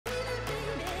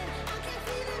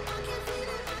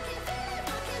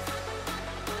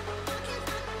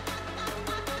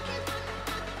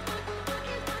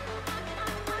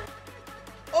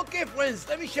friends,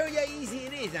 let me show you how easy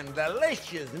it is and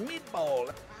delicious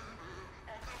meatball.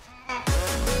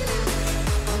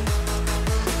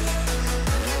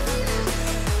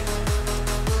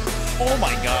 Oh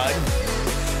my god.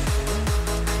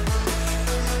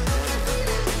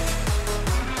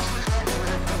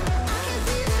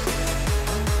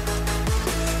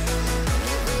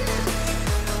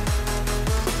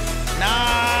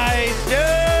 Nice,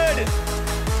 dude.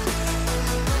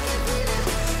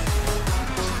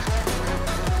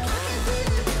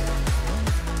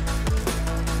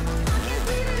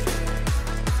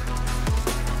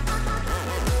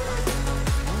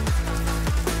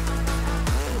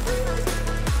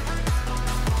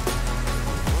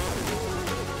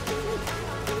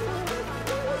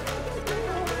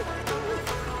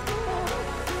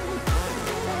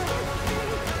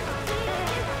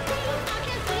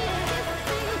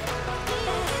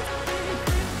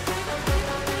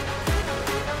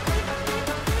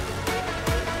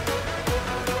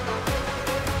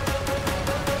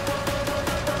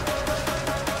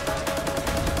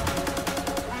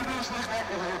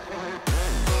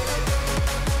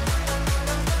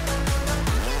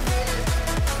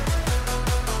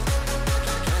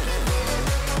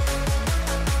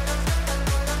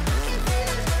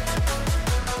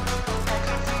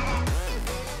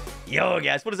 Yo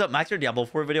guys, what is up? Max here, Diablo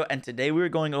 4 video, and today we were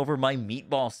going over my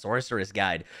Meatball Sorceress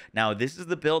guide. Now, this is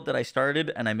the build that I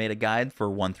started, and I made a guide for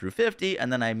 1 through 50,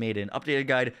 and then I made an updated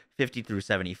guide 50 through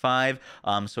 75.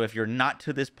 So if you're not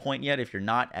to this point yet, if you're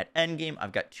not at endgame,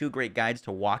 I've got 2 great guides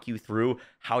to walk you through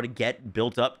how to get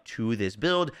built up to this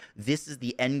build. This is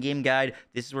the endgame guide.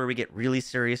 This is where we get really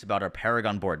serious about our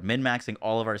Paragon board, min-maxing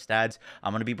all of our stats.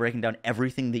 I'm going to be breaking down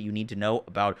everything that you need to know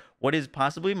about what is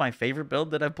possibly my favorite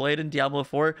build that I've played in Diablo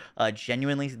 4.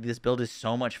 Genuinely, this build is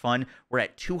so much fun. We're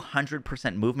at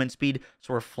 200% movement speed,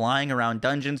 so we're flying around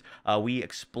dungeons. We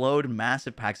explode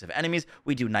massive packs of enemies.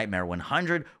 We do Nightmare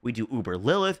 100. We do Uber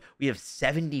Lilith. We have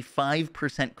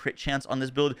 75% crit chance on this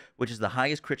build, which is the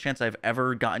highest crit chance I've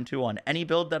ever gotten to on any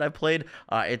build that I've played.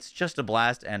 It's just a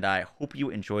blast, and I hope you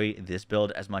enjoy this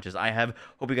build as much as I have.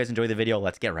 Hope you guys enjoy the video.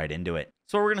 Let's get right into it.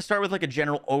 So we're going to start with like a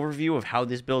general overview of how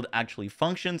this build actually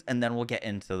functions, and then we'll get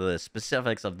into the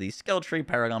specifics of the skill tree,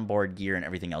 Paragon board, gear, and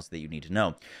everything else that you need to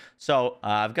know. So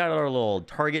I've got our little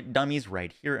target dummies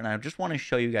right here, and I just want to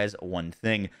show you guys one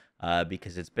thing.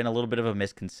 Because it's been a little bit of a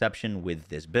misconception with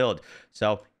this build.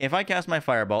 So if I cast my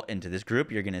fireball into this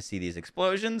group, you're going to see these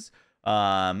explosions.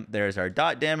 There's our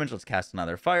dot damage. Let's cast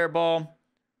another fireball.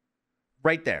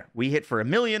 Right there. We hit for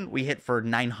 1,000,000. We hit for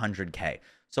 900k.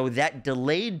 So that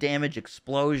delayed damage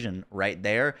explosion right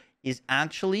there is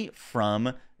actually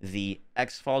from the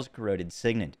X-Falls Corroded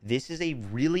Signet. This is a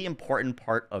really important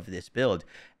part of this build.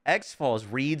 X-Falls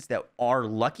reads that our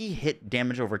lucky hit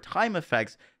damage over time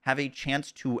effects have a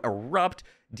chance to erupt,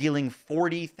 dealing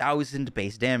 40,000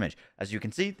 base damage. As you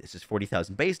can see, this is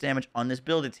 40,000 base damage. On this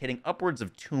build, it's hitting upwards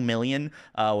of 2 million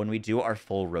when we do our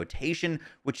full rotation,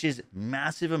 which is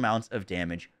massive amounts of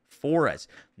damage for us.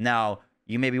 Now,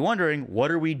 you may be wondering, what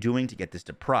are we doing to get this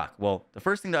to proc? Well, the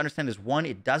first thing to understand is, one,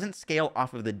 it doesn't scale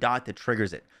off of the dot that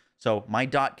triggers it. So my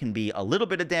dot can be a little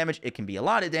bit of damage. It can be a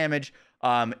lot of damage.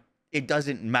 It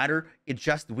doesn't matter. It's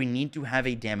just we need to have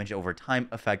a damage over time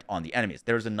effect on the enemies.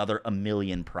 There's another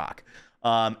 1,000,000 proc.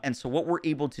 And so what we're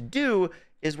able to do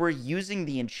is we're using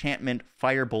the enchantment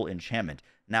Firebolt enchantment.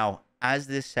 Now, as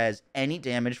this says, any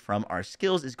damage from our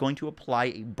skills is going to apply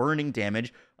a burning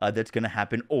damage that's going to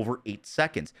happen over 8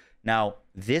 seconds. Now,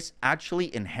 this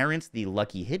actually inherits the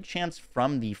lucky hit chance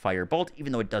from the Firebolt,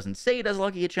 even though it doesn't say it has a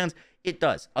lucky hit chance. It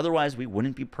does. Otherwise, we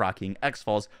wouldn't be proccing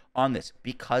X-Falls on this,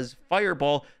 because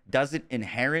Fireball doesn't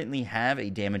inherently have a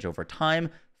damage over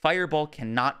time. Fireball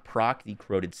cannot proc the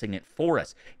Corroded Signet for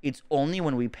us. It's only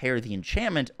when we pair the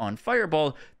enchantment on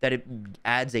Fireball that it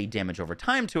adds a damage over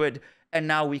time to it, and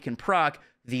now we can proc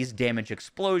these damage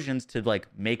explosions to like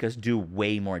make us do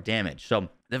way more damage. So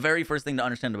the very first thing to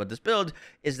understand about this build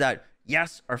is that,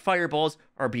 yes, our fireballs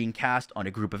are being cast on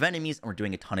a group of enemies and we're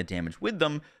doing a ton of damage with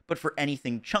them, but for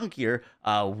anything chunkier,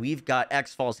 we've got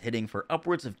X-Falls hitting for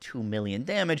upwards of 2 million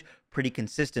damage pretty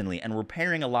consistently, and we're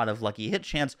pairing a lot of lucky hit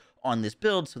chance on this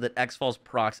build so that X-Falls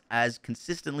procs as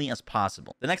consistently as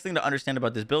possible. The next thing to understand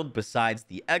about this build, besides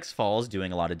the X-Falls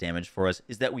doing a lot of damage for us,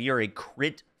 is that we are a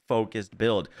crit focused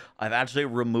build. I've actually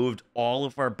removed all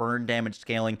of our burn damage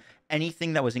scaling.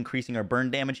 Anything that was increasing our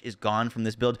burn damage is gone from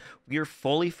this build. We are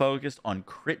fully focused on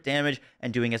crit damage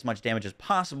and doing as much damage as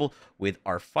possible with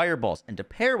our fireballs. And to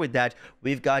pair with that,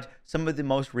 we've got some of the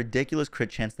most ridiculous crit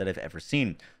chance that I've ever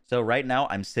seen. So right now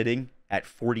I'm sitting at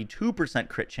 42%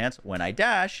 crit chance when I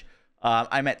dash.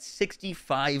 I'm at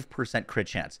 65% crit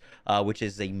chance, which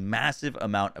is a massive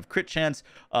amount of crit chance.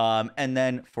 And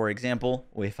then, for example,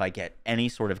 if I get any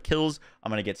sort of kills, I'm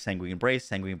going to get Sanguine Embrace.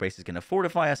 Sanguine Embrace is going to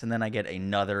fortify us, and then I get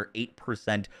another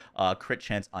 8% crit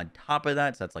chance on top of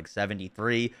that. So that's like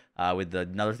 73. With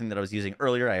another thing that I was using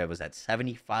earlier, I was at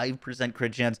 75%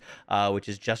 crit chance, which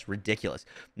is just ridiculous.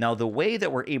 Now, the way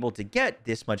that we're able to get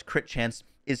this much crit chance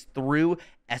is through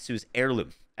Esu's Heirloom.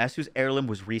 Esu's Heirloom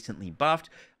was recently buffed.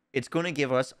 It's going to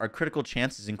give us our critical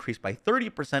chances increased by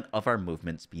 30% of our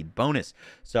movement speed bonus.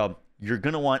 So you're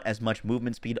going to want as much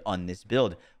movement speed on this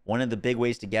build. One of the big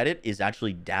ways to get it is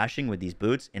actually dashing with these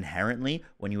boots. Inherently,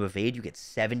 when you evade, you get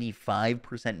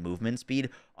 75% movement speed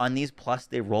on these, plus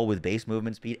they roll with base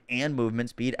movement speed and movement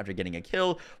speed after getting a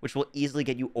kill, which will easily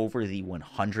get you over the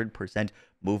 100%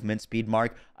 movement speed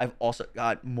mark. I've also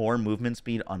got more movement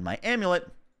speed on my amulet.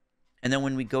 And then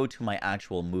when we go to my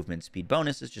actual movement speed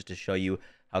bonuses, just to show you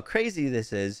how crazy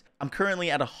this is, I'm currently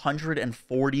at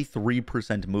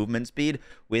 143% movement speed,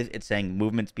 with it saying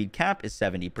movement speed cap is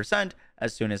 70%.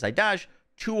 As soon as I dash,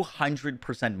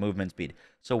 200% movement speed.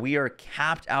 So we are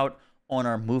capped out on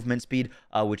our movement speed,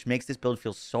 which makes this build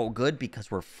feel so good because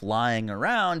we're flying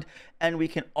around. And we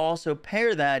can also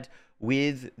pair that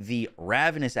with the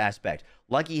Ravenous aspect.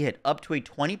 Lucky Hit, up to a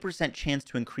 20% chance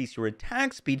to increase your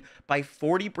attack speed by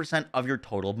 40% of your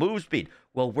total move speed.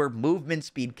 Well, we're movement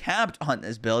speed capped on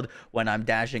this build when I'm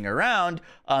dashing around,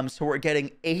 so we're getting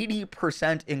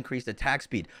 80% increased attack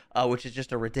speed, which is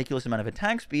just a ridiculous amount of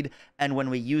attack speed. And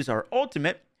when we use our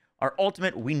ultimate,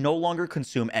 we no longer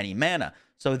consume any mana.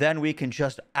 So then we can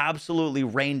just absolutely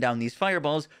rain down these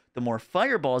fireballs. The more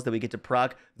fireballs that we get to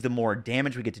proc, the more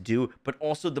damage we get to do, but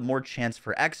also the more chance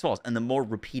for X-Falls and the more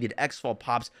repeated X-Fall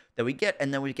pops that we get.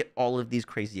 And then we get all of these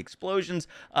crazy explosions.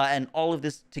 And all of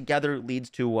this together leads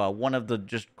to one of the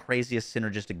just craziest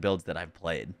synergistic builds that I've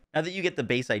played. Now that you get the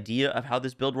base idea of how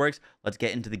this build works, let's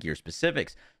get into the gear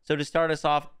specifics. So to start us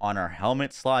off on our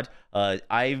helmet slot,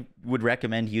 I would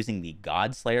recommend using the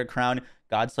Godslayer crown.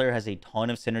 Godslayer has a ton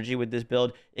of synergy with this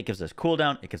build. It gives us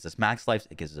cooldown, it gives us max life,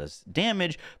 it gives us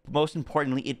damage, but most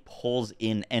importantly, it pulls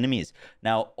in enemies.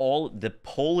 Now, the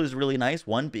pull is really nice,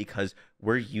 one, because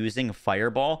we're using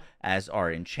Fireball as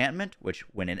our enchantment, which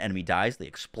when an enemy dies, they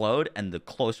explode, and the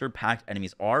closer packed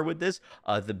enemies are with this,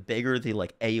 the bigger the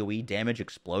like AoE damage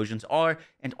explosions are,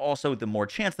 and also the more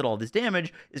chance that all this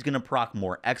damage is going to proc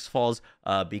more X-Falls,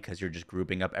 because you're just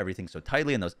grouping up everything so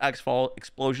tightly, and those X-Fall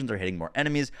explosions are hitting more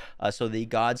enemies. So the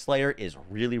Godslayer is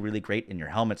really, really great in your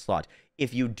helmet slot.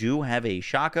 If you do have a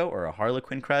Shaco or a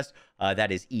Harlequin crest,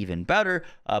 that is even better,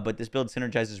 but this build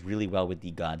synergizes really well with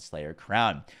the Godslayer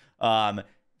crown.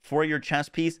 For your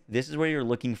chest piece, this is where you're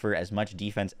looking for as much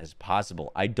defense as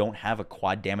possible. I don't have a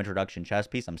quad damage reduction chest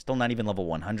piece. I'm still not even level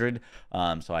 100,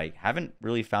 so I haven't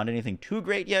really found anything too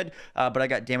great yet, but I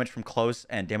got damage from close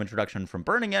and damage reduction from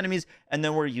burning enemies, and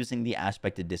then we're using the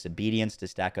aspected disobedience to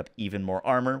stack up even more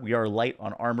armor. We are light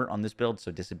on armor on this build,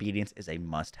 so disobedience is a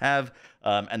must-have,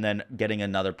 and then getting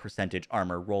another percentage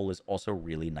armor roll is also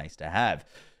really nice to have.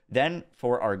 Then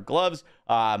for our gloves,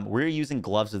 we're using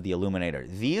Gloves of the Illuminator.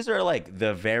 These are like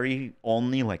the very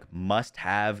only like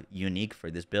must-have unique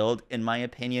for this build, in my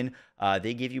opinion.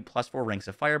 They give you +4 ranks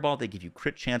of Fireball. They give you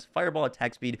crit chance, Fireball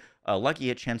attack speed, Lucky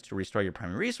Hit chance to restore your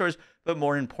primary resource, but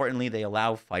more importantly, they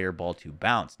allow Fireball to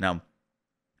bounce. Now,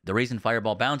 the reason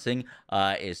Fireball bouncing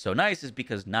is so nice is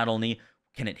because not only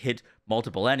can it hit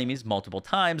multiple enemies multiple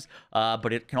times,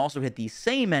 but it can also hit the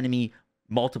same enemy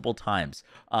multiple times.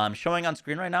 Showing on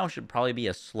screen right now should probably be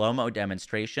a slow-mo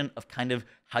demonstration of kind of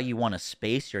how you want to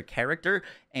space your character,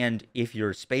 and if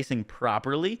you're spacing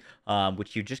properly,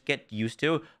 which you just get used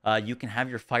to, you can have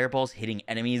your fireballs hitting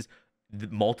enemies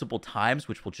multiple times,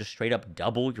 which will just straight up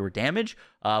double your damage,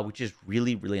 which is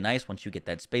really, really nice once you get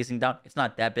that spacing down. It's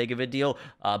not that big of a deal,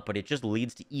 but it just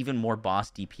leads to even more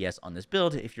boss DPS on this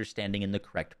build if you're standing in the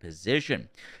correct position.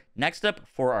 Next up,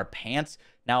 for our pants.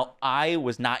 Now, I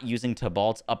was not using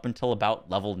Tabalts up until about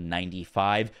level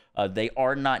 95. They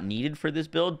are not needed for this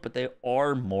build, but they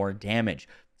are more damage.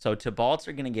 So Tabalts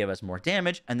are going to give us more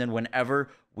damage, and then whenever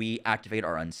we activate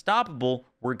our Unstoppable,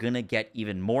 we're going to get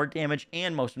even more damage,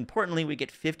 and most importantly, we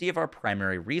get 50 of our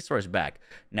primary resource back.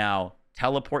 Now,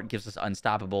 Teleport gives us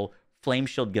Unstoppable, Flame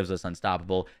Shield gives us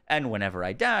Unstoppable, and whenever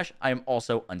I dash, I am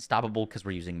also unstoppable because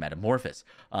we're using Metamorphosis.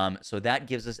 So that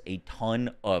gives us a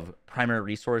ton of primary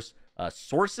resource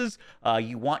sources.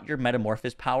 You want your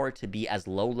Metamorphosis power to be as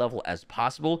low level as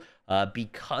possible,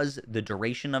 because the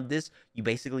duration of this, you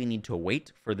basically need to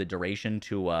wait for the duration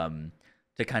to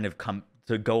kind of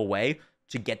go away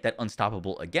to get that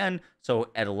unstoppable again. So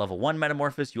at a level 1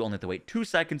 metamorphosis, you only have to wait 2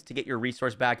 seconds to get your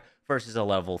resource back, versus a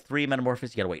level 3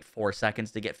 metamorphosis, you gotta wait 4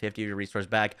 seconds to get 50 of your resource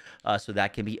back. So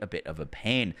that can be a bit of a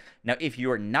pain. Now, if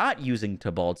you are not using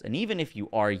Tibalt's, and even if you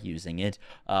are using it,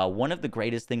 one of the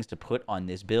greatest things to put on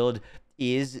this build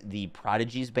is the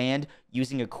Prodigy's Band.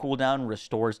 Using a cooldown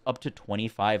restores up to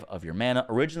 25 of your mana.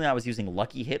 Originally, I was using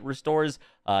Lucky Hit restores,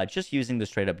 just using the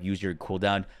straight up use your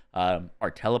cooldown.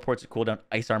 Our Teleport's a cooldown,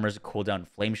 Ice Armor's a cooldown,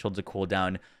 Flame Shield's a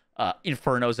cooldown,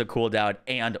 Inferno's a cooldown,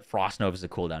 and Frost Nova's a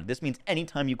cooldown. This means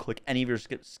anytime you click any of your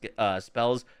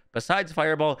spells besides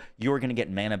Fireball, you're going to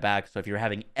get mana back. So if you're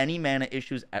having any mana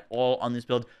issues at all on this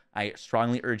build, I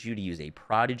strongly urge you to use a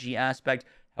Prodigy aspect.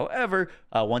 However,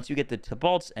 once you get the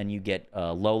Tibalt's and you get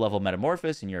low-level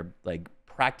Metamorphosis and you're like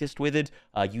practiced with it,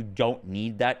 you don't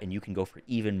need that, and you can go for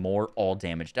even more all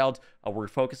damage dealt. We're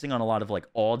focusing on a lot of like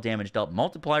all damage dealt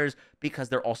multipliers because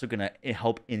they're also going to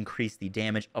help increase the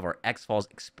damage of our X-Falls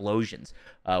explosions,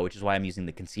 which is why I'm using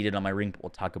the Conceited on my ring, but we'll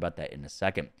talk about that in a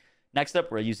second. Next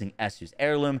up, we're using Esu's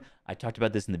Heirloom. I talked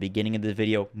about this in the beginning of the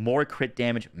video. More crit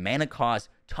damage, mana cost,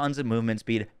 tons of movement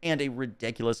speed, and a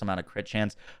ridiculous amount of crit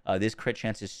chance. This crit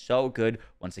chance is so good.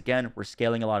 Once again, we're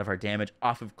scaling a lot of our damage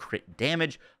off of crit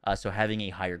damage, so having a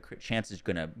higher crit chance is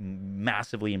going to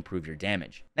massively improve your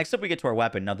damage. Next up, we get to our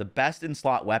weapon. Now, the best in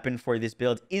slot weapon for this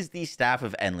build is the Staff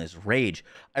of Endless Rage.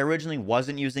 I originally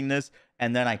wasn't using this,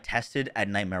 and then I tested at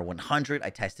Nightmare 100. I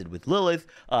tested with Lilith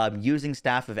using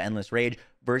Staff of Endless Rage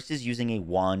versus using a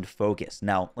Wand Focus.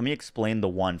 Now, let me explain the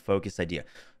Wand Focus idea.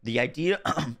 The idea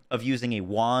of using a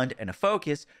wand and a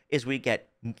focus is we get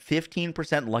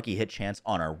 15% lucky hit chance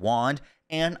on our wand,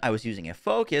 and I was using a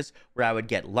focus where I would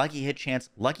get lucky hit chance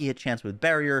with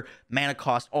barrier, mana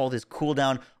cost, all this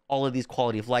cooldown, all of these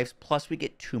quality of lives, plus we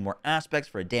get 2 more aspects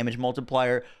for a damage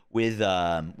multiplier with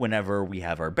whenever we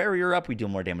have our barrier up, we do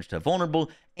more damage to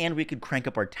vulnerable, and we could crank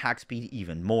up our attack speed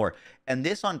even more. And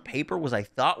this on paper was, I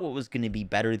thought, what was going to be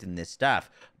better than this staff,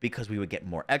 because we would get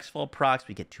more X-Fall procs,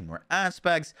 we get 2 more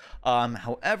aspects.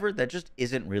 However, that just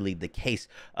isn't really the case.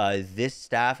 This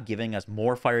staff giving us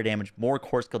more fire damage, more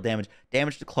core skill damage,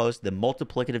 damage to close, the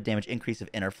multiplicative damage increase of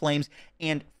Inner Flames,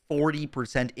 and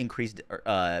 40% increased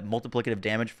multiplicative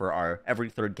damage for our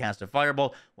every 3rd cast of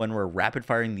Fireball when we're rapid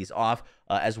firing these off,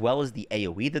 as well as the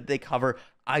AoE that they cover.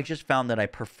 I just found that I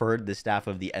preferred the Staff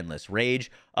of the Endless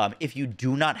Rage. If you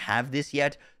do not have this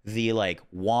yet, the like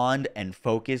wand and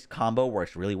focus combo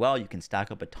works really well. You can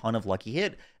stack up a ton of lucky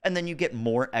hit, and then you get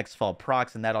more X-Fall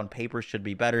procs, and that on paper should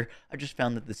be better. I just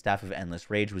found that the Staff of Endless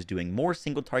Rage was doing more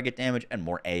single target damage and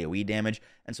more AoE damage,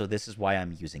 and so this is why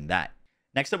I'm using that.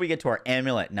 Next up, we get to our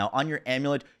amulet. Now, on your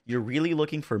amulet, you're really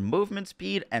looking for movement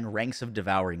speed and ranks of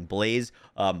Devouring Blaze.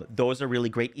 Those are really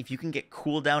great. If you can get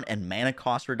cooldown and mana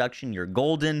cost reduction, you're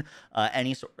golden.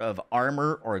 Any sort of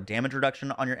armor or damage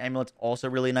reduction on your amulet's also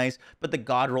really nice. But the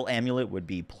God Roll amulet would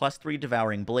be +3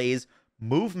 Devouring Blaze,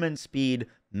 movement speed,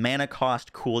 mana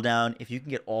cost, cooldown. If you can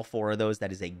get all 4 of those,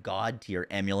 that is a god tier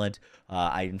amulet.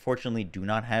 I unfortunately do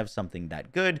not have something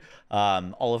that good.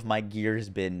 All of my gear has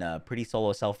been pretty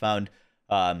solo self-found.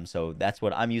 So that's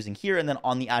what I'm using here. And then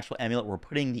on the actual amulet, we're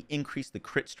putting the increase the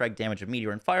crit strike damage of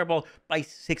Meteor and Fireball by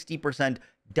 60%,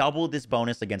 double this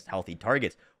bonus against healthy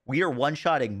targets. We are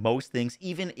one-shotting most things,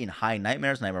 even in high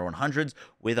nightmares, Nightmare 100s,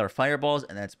 with our Fireballs,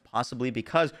 and that's possibly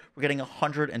because we're getting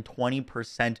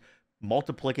 120%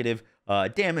 multiplicative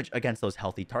damage against those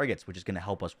healthy targets, which is going to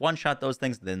help us one-shot those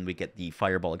things. Then we get the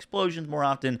Fireball explosions more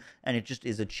often, and it just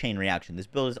is a chain reaction. This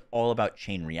build is all about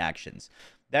chain reactions.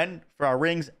 Then for our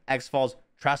rings, X-Falls,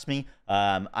 trust me,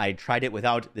 I tried it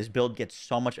without. This build gets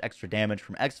so much extra damage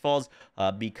from X-Falls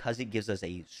because it gives us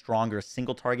a stronger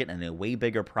single target and a way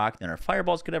bigger proc than our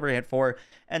Fireballs could ever hit for.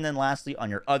 And then lastly, on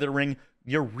your other ring,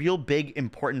 your real big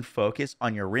important focus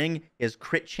on your ring is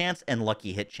crit chance and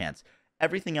lucky hit chance.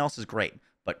 Everything else is great,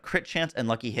 but crit chance and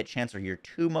lucky hit chance are your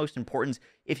 2 most important.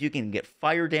 If you can get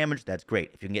fire damage, that's great.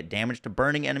 If you can get damage to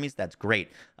burning enemies, that's great.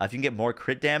 If you can get more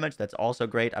crit damage, that's also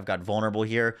great. I've got vulnerable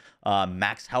here.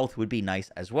 Max health would be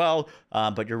nice as well,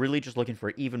 but you're really just looking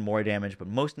for even more damage, but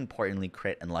most importantly,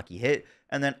 crit and lucky hit.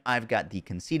 And then I've got the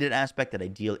conceited aspect that I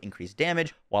deal increased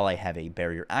damage while I have a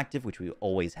barrier active, which we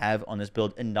always have on this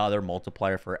build, another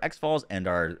multiplier for X-Falls and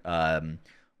our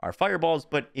Fireballs.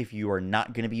 But if you are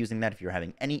not going to be using that, if you're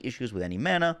having any issues with any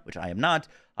mana, which I am not,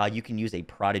 you can use a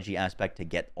Prodigy aspect to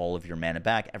get all of your mana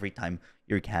back every time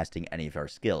you're casting any of our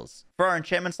skills. For our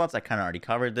enchantment slots, I kind of already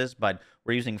covered this, but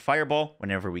we're using Fireball.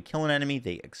 Whenever we kill an enemy,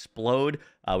 they explode.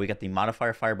 We got the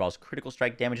modifier Fireball's critical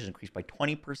strike damage is increased by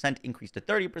 20%, increased to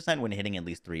 30% when hitting at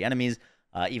least 3 enemies.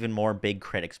 even more big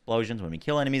crit explosions when we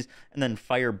kill enemies. And then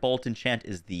Fire Bolt enchant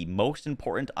is the most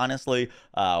important, honestly.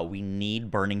 We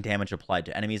need burning damage applied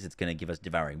to enemies. It's going to give us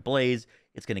Devouring Blaze.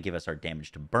 It's going to give us our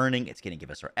damage to burning. It's going to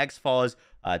give us our X-Falls.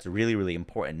 It's really, really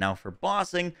important. Now for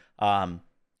bossing,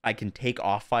 I can take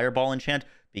off Fireball enchant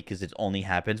because it only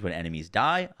happens when enemies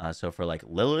die. So for like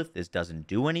Lilith, this doesn't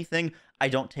do anything. I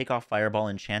don't take off Fireball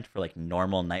enchant for like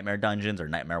normal Nightmare dungeons or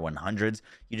Nightmare 100s.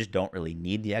 You just don't really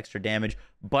need the extra damage.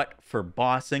 But for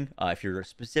bossing, if you're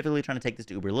specifically trying to take this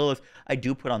to Uber Lilith, I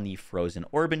do put on the Frozen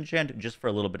Orb enchant just for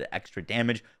a little bit of extra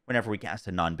damage. Whenever we cast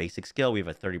a non-basic skill, we have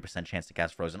a 30% chance to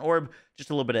cast Frozen Orb, just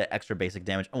a little bit of extra basic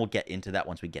damage, and we'll get into that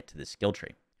once we get to the skill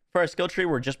tree. For our skill tree,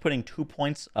 we're just putting 2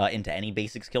 points into any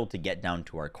basic skill to get down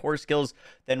to our core skills.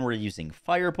 Then we're using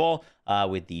Fireball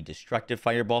with the Destructive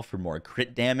Fireball for more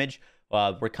crit damage.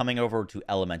 We're coming over to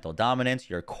Elemental Dominance.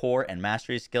 Your core and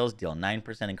mastery skills deal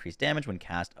 9% increased damage when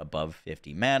cast above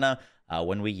 50 mana.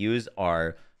 When we use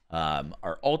our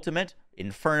ultimate,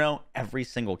 Inferno, every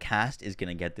single cast is going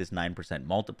to get this 9%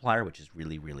 multiplier, which is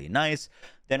really, really nice.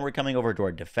 Then we're coming over to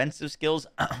our defensive skills.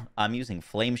 I'm using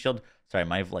Flame Shield. Sorry,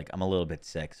 I'm a little bit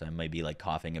sick, so I might be like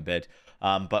coughing a bit.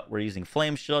 But we're using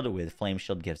Flame Shield. With Flame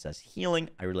Shield gives us healing.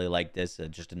 I really like this.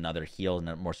 Just another heal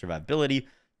and more survivability.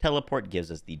 Teleport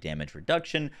gives us the damage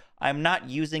reduction. I'm not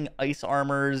using Ice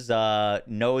Armor's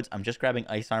nodes. I'm just grabbing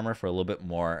Ice Armor for a little bit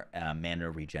more mana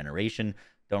regeneration.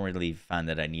 Don't really find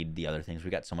that I need the other things. We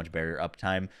got so much barrier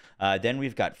uptime. Then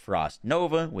we've got Frost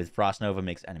Nova. With Frost Nova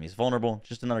makes enemies vulnerable.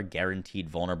 Just another guaranteed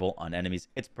vulnerable on enemies.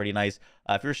 It's pretty nice.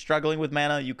 If you're struggling with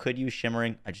mana, you could use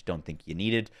Shimmering. I just don't think you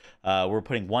need it. We're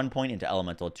putting 1 point into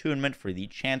Elemental Attunement for the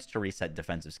chance to reset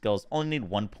defensive skills. Only need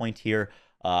 1 point here.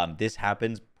 This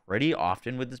happens pretty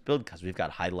often with this build because we've got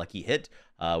high lucky hit,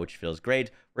 which feels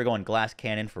great. We're going Glass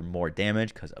Cannon for more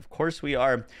damage because of course we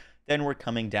are. Then we're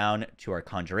coming down to our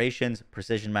conjurations.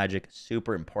 Precision magic,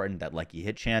 super important, that lucky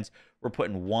hit chance. We're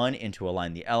putting 1 into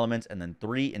Align the Elements and then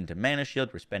 3 into Mana Shield.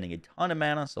 We're spending a ton of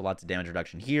mana, so lots of damage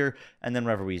reduction here. And then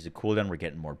whenever we use a cooldown, we're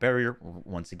getting more barrier.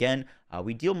 Once again,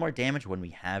 we deal more damage when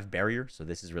we have barrier, so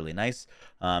this is really nice.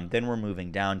 Then we're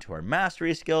moving down to our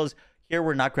mastery skills. Here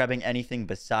we're not grabbing anything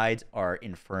besides our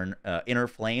Inner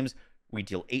Flames. We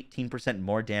deal 18%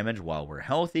 more damage while we're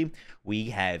healthy. We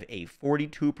have a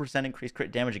 42% increased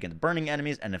crit damage against burning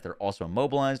enemies, and if they're also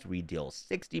immobilized, we deal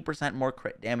 60% more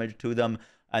crit damage to them.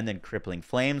 And then Crippling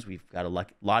Flames, we've got a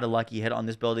lot of lucky hit on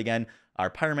this build again. Our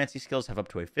Pyromancy skills have up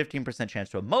to a 15% chance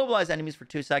to immobilize enemies for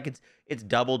 2 seconds. It's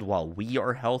doubled while we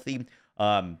are healthy.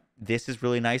 This is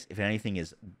really nice. If anything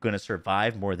is going to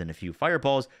survive more than a few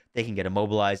fireballs, they can get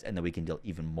immobilized, and then we can deal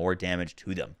even more damage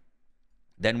to them.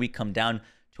 Then we come down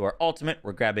to our ultimate.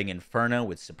 We're grabbing Inferno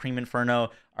with Supreme Inferno.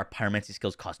 Our Pyromancy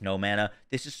skills cost no mana.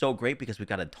 This is so great because we've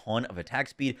got a ton of attack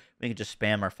speed. We can just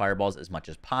spam our fireballs as much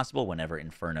as possible whenever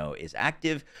Inferno is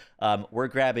active. We're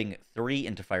grabbing 3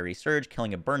 into Fiery Surge.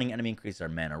 Killing a burning enemy increases our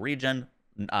mana regen.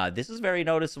 This is very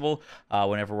noticeable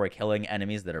whenever we're killing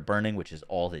enemies that are burning, which is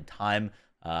all the time.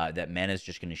 That mana is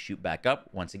just going to shoot back up.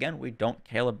 Once again, we don't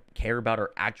care about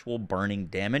our actual burning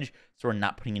damage, so we're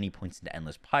not putting any points into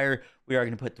Endless Pyre. We are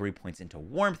going to put 3 points into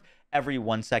Warmth. Every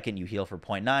 1 second, you heal for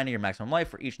 0.9 of your maximum life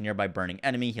for each nearby burning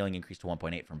enemy. Healing increased to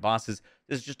 1.8 from bosses.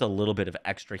 This is just a little bit of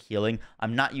extra healing.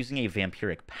 I'm not using a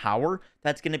Vampiric Power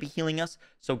that's going to be healing us,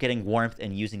 so getting Warmth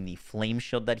and using the Flame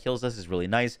Shield that heals us is really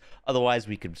nice. Otherwise,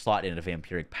 we could slot in a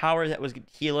Vampiric Power that was going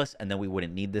to heal us, and then we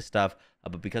wouldn't need this stuff.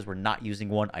 But because we're not using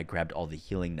one, I grabbed all the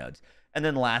healing nodes. And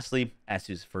then lastly,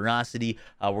 Asu's Ferocity,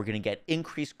 we're going to get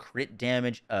increased crit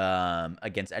damage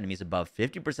against enemies above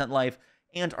 50% life,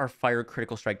 and our fire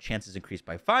critical strike chances increased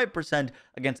by 5%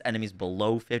 against enemies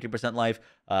below 50% life.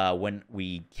 When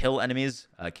we kill enemies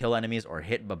or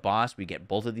hit a boss, we get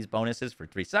both of these bonuses for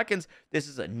 3 seconds. This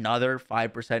is another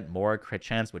 5% more crit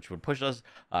chance, which would push us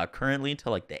currently to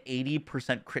like the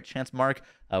 80% crit chance mark,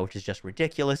 which is just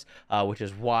ridiculous, which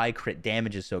is why crit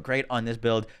damage is so great on this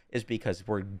build, is because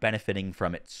we're benefiting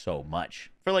from it so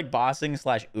much. For like bossing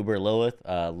 / Uber Lilith,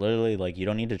 literally like you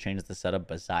don't need to change the setup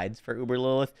besides for Uber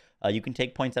Lilith. You can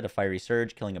take points out of Fiery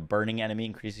Surge. Killing a burning enemy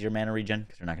increases your mana regen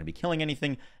because you're not going to be killing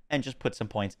anything, and just put some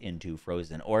points into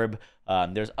Frozen Orb.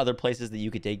 There's other places that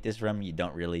you could take this from. You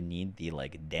don't really need the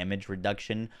like damage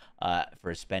reduction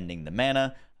for spending the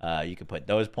mana. You could put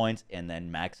those points and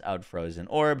then max out Frozen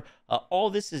Orb. All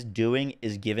this is doing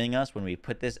is giving us, when we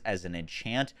put this as an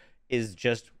enchant, is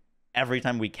just every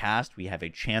time we cast, we have a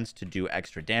chance to do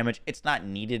extra damage. It's not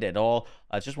needed at all.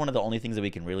 It's just one of the only things that we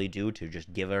can really do to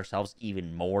just give ourselves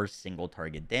even more single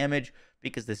target damage.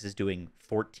 because this is doing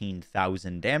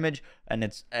 14,000 damage, and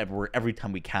it's every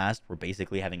time we cast, we're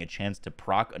basically having a chance to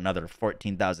proc another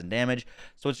 14,000 damage.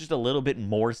 So it's just a little bit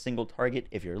more single target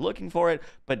if you're looking for it,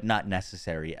 but not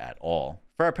necessary at all.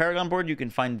 For our Paragon board, you can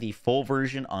find the full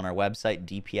version on our website,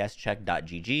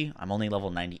 dpscheck.gg. I'm only level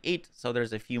 98, so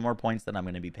there's a few more points that I'm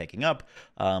going to be picking up,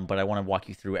 but I want to walk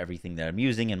you through everything that I'm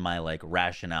using and my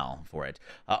rationale for it.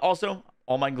 Also,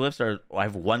 all my glyphs I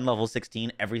have one level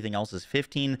 16, everything else is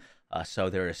 15. So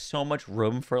there is so much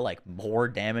room for more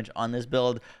damage on this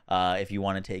build. If you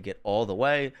want to take it all the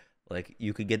way,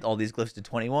 you could get all these glyphs to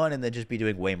 21 and then just be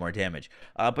doing way more damage.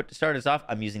 But to start us off,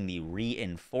 I'm using the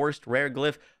reinforced rare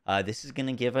glyph. This is going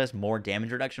to give us more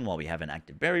damage reduction while we have an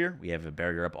active barrier. We have a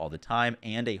barrier up all the time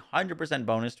and a 100%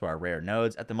 bonus to our rare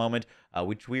nodes at the moment,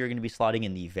 which we are going to be slotting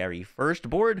in the very first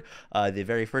board. The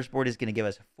very first board is going to give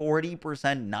us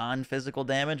 40% non-physical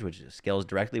damage, which scales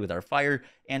directly with our fire,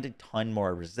 and a ton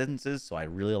more resistances. So I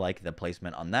really like the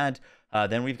placement on that.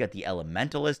 Then we've got the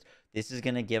Elementalist. This is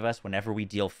going to give us, whenever we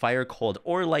deal fire, cold,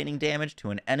 or lightning damage to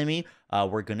an enemy,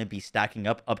 we're going to be stacking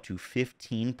up to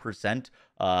 15%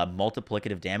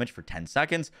 multiplicative damage for 10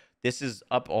 seconds. This is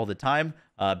up all the time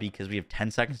because we have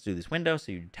 10 seconds to do this window.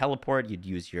 So you teleport, you'd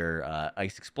use your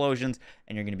ice explosions,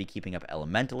 and you're going to be keeping up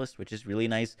Elementalist, which is really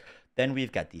nice. Then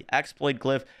we've got the Exploit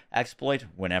glyph. Exploit,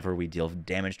 whenever we deal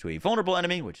damage to a vulnerable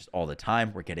enemy, which is all the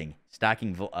time, we're getting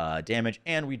stacking damage,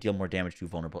 and we deal more damage to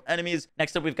vulnerable enemies.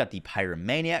 Next up, we've got the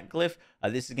Pyromaniac glyph.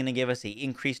 This is going to give us an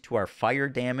increase to our fire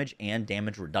damage and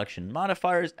damage reduction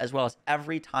modifiers, as well as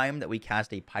every time that we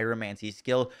cast a pyromancy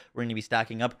skill, we're going to be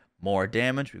stacking up more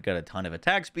damage. We've got a ton of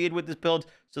attack speed with this build,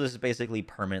 so this is basically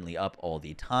permanently up all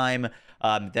the time.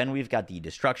 Then we've got the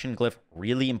Destruction glyph,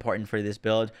 really important for this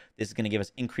build. This is going to give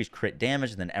us increased crit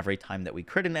damage, and then every time that we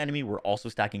crit an enemy, we're also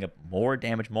stacking up more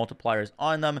damage multipliers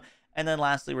on them. And then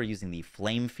lastly, we're using the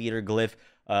Flame Feeder glyph.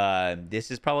 This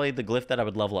is probably the glyph that I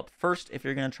would level up first if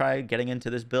you're going to try getting into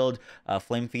this build.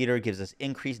 Flame Feeder gives us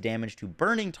increased damage to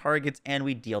burning targets, and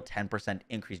we deal 10%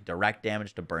 increased direct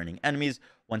damage to burning enemies.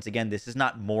 Once again, this is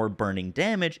not more burning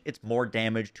damage, it's more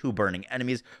damage to burning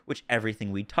enemies, which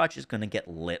everything we touch is going to get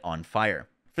lit on fire.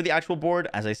 For the actual board,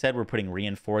 as I said, we're putting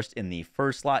Reinforced in the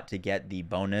first slot to get the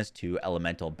bonus to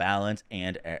Elemental Balance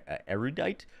and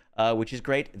Erudite, which is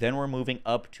great. Then we're moving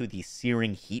up to the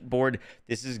Searing Heat board.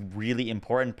 This is really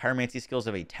important. Pyromancy skills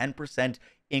have a 10%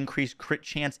 increased crit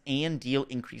chance and deal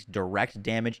increased direct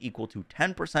damage equal to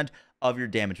 10% of your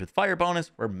damage with fire bonus.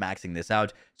 We're maxing this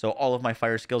out. So all of my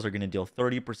fire skills are going to deal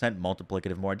 30%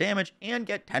 multiplicative more damage and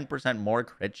get 10% more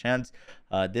crit chance.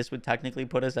 This would technically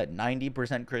put us at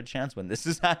 90% crit chance when this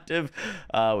is active,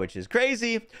 which is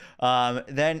crazy.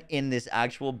 Then in this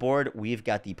actual board, we've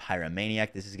got the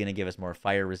Pyromaniac. This is going to give us more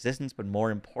fire resistance, but more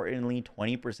importantly,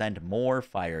 20% more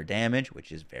fire damage,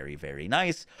 which is very, very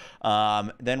nice.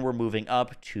 Then we're moving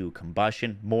up to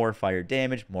Combustion, more fire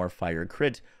damage, more fire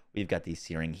crit. We've got the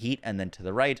Searing Heat, and then to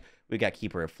the right, we've got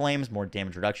Keeper of Flames, more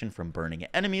damage reduction from burning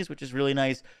enemies, which is really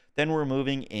nice. Then we're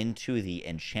moving into the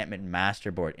Enchantment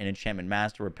Master board. In Enchantment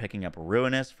Master, we're picking up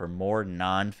Ruinous for more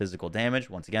non-physical damage.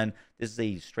 Once again, this is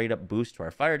a straight-up boost to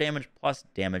our fire damage, plus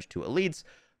damage to elites.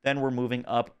 Then we're moving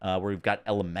up where we've got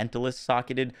Elementalist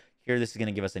socketed. Here, this is going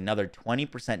to give us another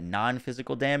 20%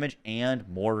 non-physical damage and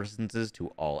more resistances to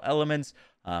all elements.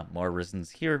 More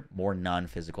resistance here, more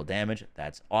non-physical damage.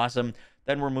 That's awesome.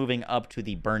 Then we're moving up to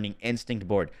the Burning Instinct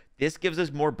board. This gives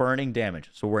us more burning damage.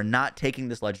 So we're not taking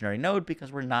this legendary node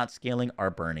because we're not scaling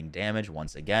our burning damage.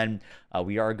 Once again,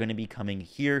 we are going to be coming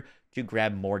here to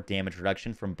grab more damage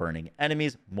reduction from burning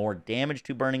enemies, more damage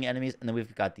to burning enemies, and then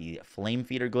we've got the Flame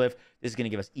Feeder glyph. This is going to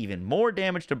give us even more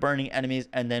damage to burning enemies,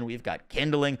 and then we've got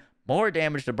Kindling, more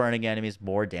damage to burning enemies,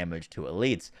 more damage to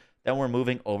elites. Then we're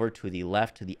moving over to the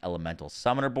left to the Elemental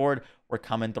Summoner board. We're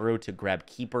coming through to grab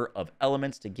Keeper of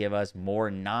Elements to give us more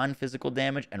non-physical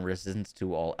damage and resistance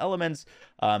to all elements.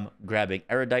 Grabbing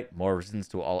Erudite, more resistance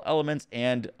to all elements.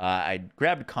 And I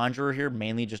grabbed Conjurer here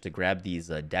mainly just to grab these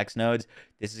Dex nodes.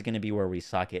 This is going to be where we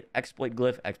socket Exploit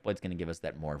glyph. Exploit's going to give us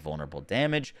that more vulnerable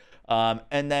damage.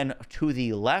 And then to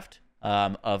the left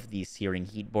of the Searing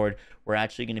Heat board, we're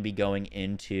actually going to be going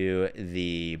into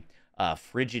the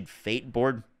Frigid Fate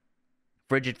board.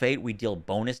 Frigid Fate, we deal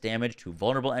bonus damage to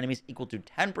vulnerable enemies equal to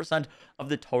 10% of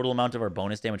the total amount of our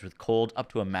bonus damage with cold,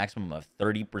 up to a maximum of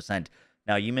 30%.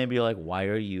 Now, you may be like, why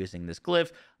are you using this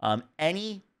glyph?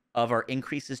 Any of our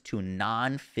increases to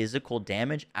non-physical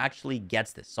damage actually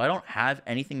gets this. So I don't have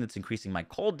anything that's increasing my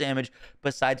cold damage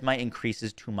besides my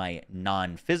increases to my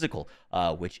non-physical,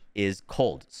 which is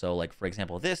cold. So like, for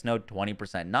example, this node,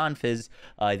 20% non-phys,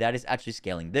 that is actually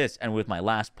scaling this. And with my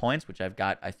last points, which I've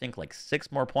got, I think like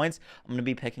 6 more points, I'm going to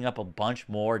be picking up a bunch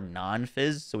more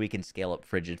non-phys so we can scale up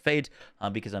Frigid Fate,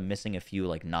 because I'm missing a few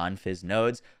like non-phys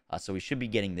nodes. So we should be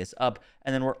getting this up.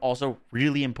 And then we're also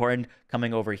really important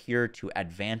coming over here to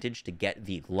advantage to get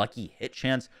the lucky hit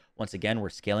chance. Once again, we're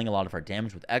scaling a lot of our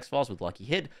damage with X-Falls with lucky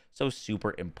hit, so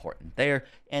super important there.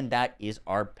 And that is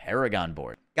our Paragon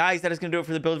board. Guys, that is going to do it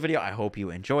for the build video. I hope you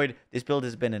enjoyed. This build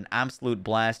has been an absolute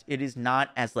blast. It is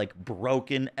not as like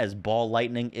broken as Ball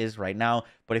Lightning is right now,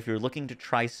 but if you're looking to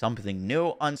try something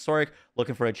new on Sorc,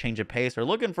 looking for a change of pace, or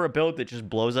looking for a build that just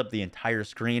blows up the entire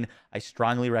screen, I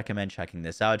strongly recommend checking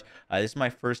this out. This is my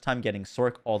first time getting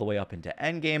Sorc all the way up into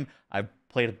endgame. I've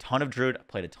played a ton of Druid, I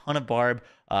played a ton of Barb,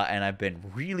 and I've been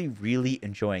really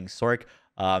enjoying Sorc.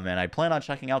 And I plan on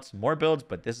checking out some more builds,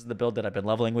 but this is the build that I've been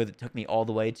leveling with. It took me all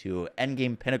the way to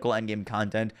endgame, pinnacle endgame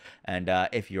content. And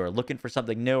if you're looking for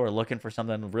something new or looking for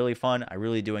something really fun, I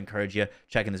really do encourage you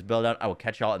checking this build out. I will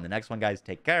catch y'all in the next one, guys.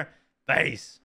 Take care. Peace.